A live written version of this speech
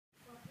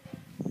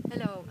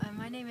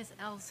name is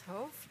Els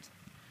Hoofd.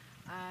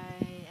 I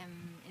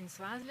am in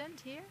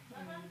Swaziland here,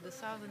 in the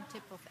southern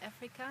tip of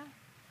Africa.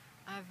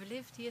 I've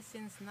lived here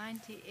since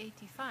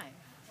 1985.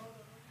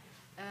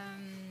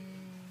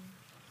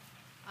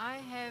 I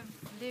have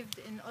lived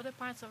in other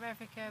parts of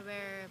Africa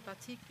where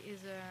batik is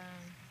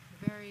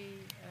a very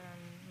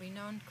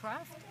renowned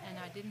craft, and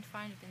I didn't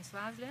find it in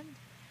Swaziland.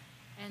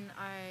 And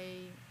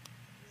I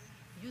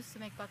used to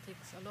make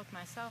batiks a lot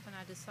myself, and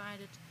I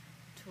decided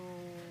to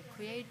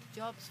create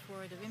jobs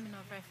for the women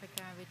of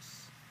Africa, which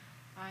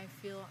I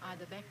feel are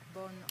the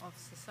backbone of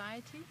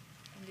society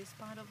in this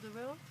part of the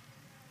world.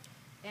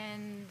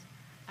 And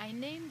I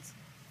named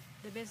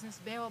the business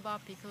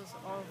Baobab because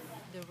of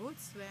the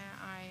roots where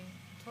I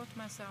taught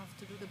myself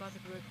to do the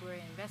batik work were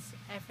in West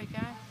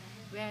Africa,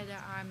 where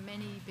there are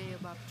many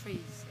baobab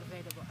trees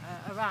available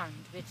around,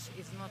 which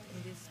is not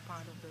in this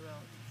part of the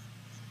world.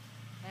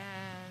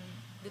 And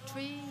the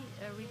tree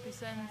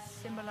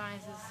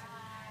symbolizes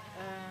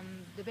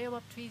the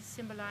baobab tree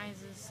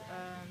symbolizes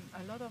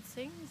a lot of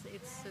things.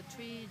 It's a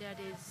tree that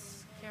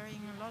is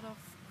carrying a lot of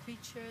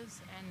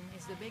creatures and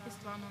is the biggest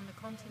one on the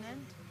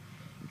continent.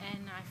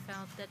 And I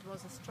felt that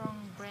was a strong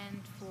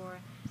brand for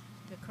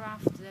the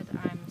craft that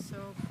I'm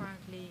so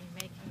proudly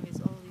making with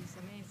all these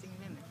amazing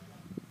women.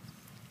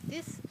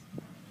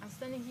 I'm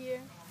standing here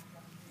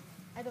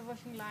at the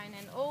washing line,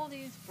 and all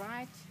these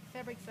bright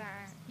fabrics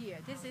are here.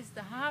 This is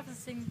the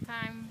harvesting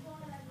time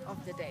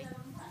of the day.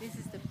 This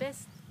is the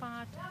best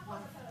part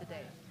of the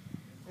day,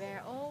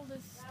 where all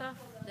the stuff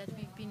that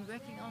we've been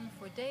working on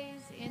for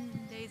days in,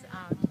 days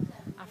out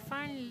are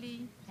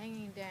finally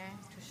hanging there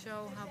to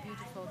show how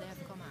beautiful they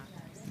have come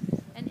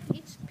out. And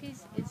each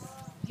piece is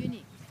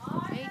unique,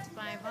 made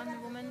by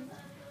one woman,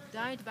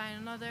 dyed by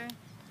another,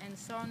 and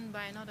sewn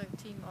by another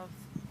team of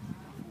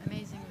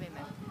amazing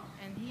women.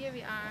 And here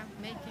we are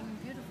making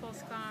beautiful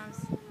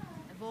scarves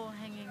and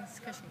wall-hanging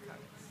cushion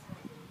covers.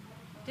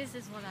 This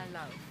is what I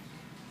love.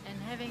 And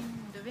having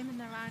the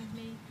women around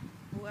me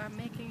who are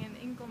making an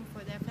income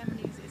for their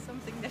families is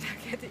something that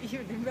I get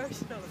even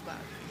emotional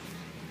about.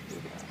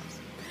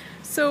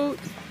 So,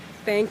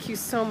 thank you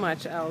so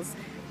much, Els.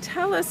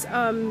 Tell us,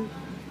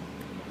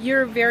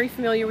 you're very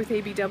familiar with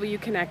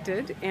ABW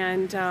Connected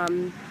and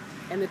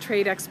the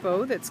Trade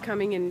Expo that's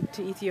coming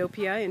into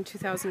Ethiopia in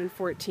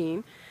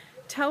 2014.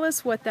 Tell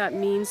us what that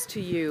means to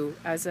you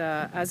as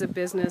a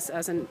business,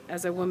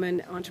 as a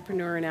woman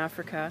entrepreneur in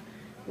Africa.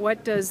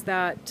 What does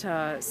that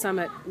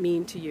summit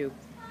mean to you?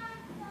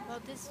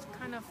 Well, this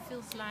kind of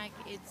feels like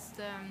it's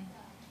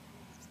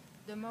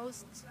the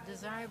most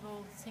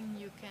desirable thing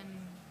you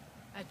can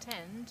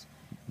attend,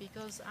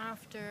 because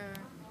after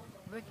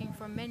working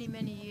for many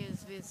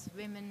years with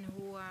women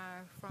who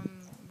are from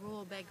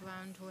rural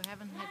background, who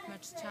haven't had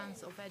much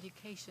chance of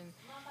education,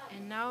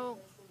 and now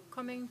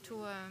coming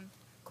to a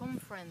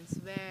conference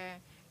where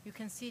you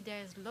can see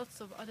there's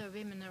lots of other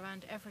women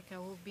around Africa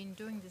who've been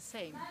doing the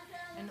same,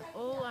 and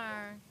all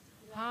our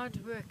hard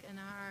work and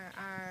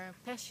our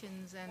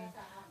passions and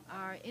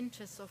our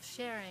interests of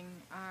sharing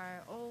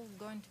are all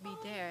going to be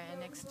there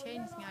and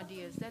exchanging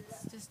ideas.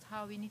 That's just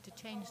how we need to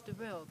change the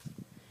world.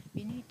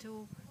 We need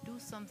to do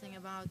something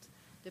about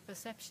the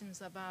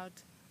perceptions about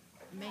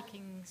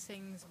making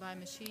things by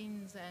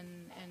machines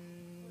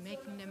and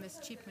making them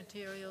with cheap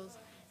materials.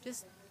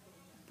 Just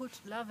put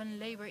love and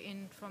labor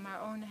in from our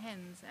own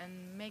hands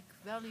and make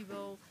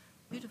valuable,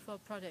 beautiful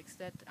products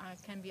that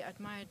can be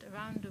admired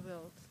around the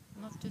world,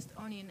 not just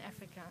only in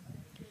Africa.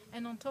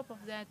 And on top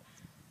of that,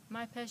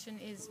 my passion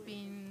is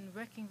been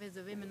working with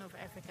the women of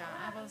Africa.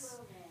 I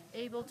was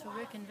able to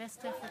work in West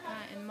Africa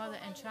in mother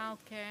and child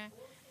care,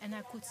 and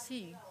I could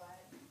see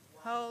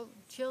how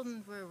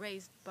children were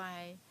raised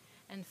by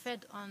and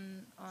fed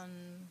on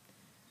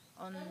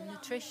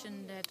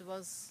nutrition that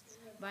was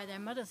by their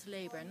mother's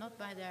labor, not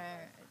by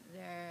their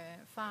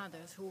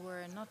fathers, who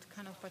were not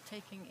kind of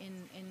partaking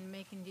in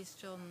making these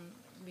children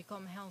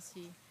become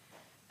healthy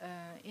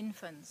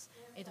infants.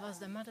 It was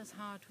the mother's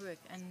hard work,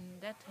 and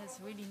that has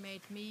really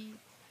made me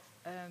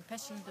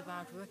passionate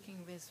about working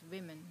with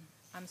women.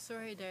 I'm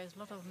sorry, there's a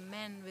lot of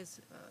men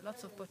with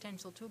lots of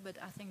potential too, but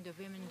I think the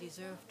women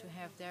deserve to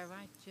have their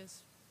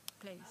righteous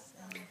place.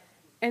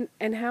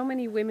 And how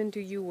many women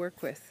do you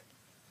work with?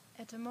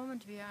 At the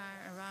moment we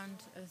are around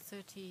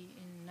 30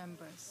 in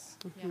numbers.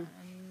 Yeah,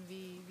 and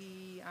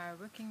we are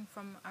working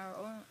from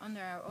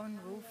under our own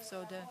roof,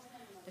 so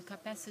the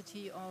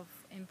capacity of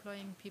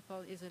employing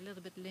people is a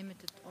little bit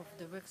limited of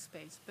the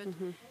workspace. But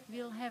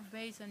we'll have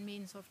ways and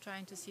means of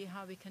trying to see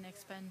how we can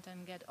expand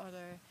and get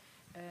other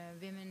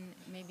women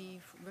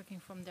maybe working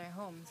from their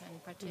homes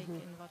and partake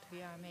in what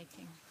we are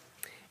making.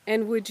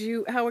 And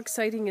how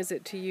exciting is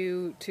it to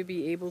you to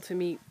be able to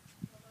meet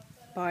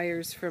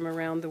buyers from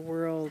around the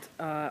world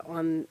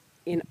on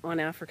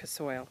Africa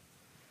soil?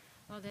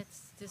 Well,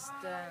 that's just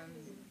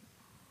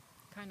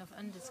kind of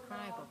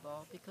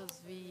undescribable,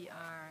 because we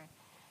are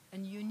a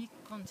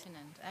unique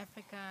continent.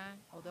 Africa,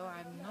 although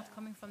I'm not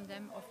coming from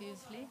them,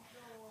 obviously,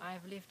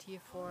 I've lived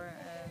here for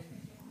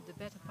the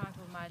better part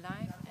of my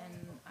life,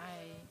 and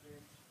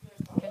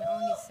I can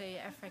only say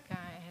Africa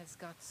has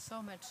got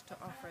so much to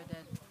offer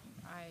that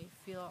I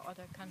feel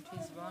other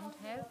countries won't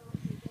have.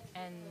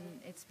 And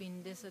it's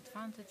been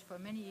disadvantaged for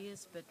many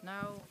years, but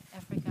now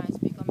Africa is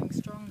becoming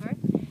stronger,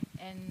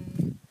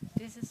 and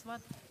this is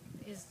what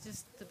is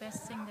just the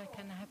best thing that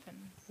can happen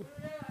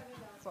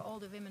for all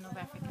the women of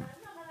Africa.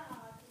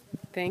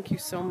 Thank you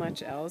so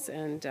much, Els,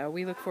 and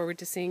we look forward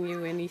to seeing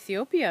you in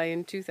Ethiopia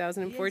in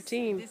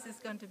 2014. Yes, this is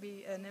going to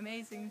be an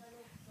amazing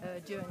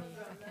journey,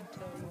 I can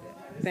tell you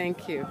that.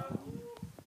 Thank you.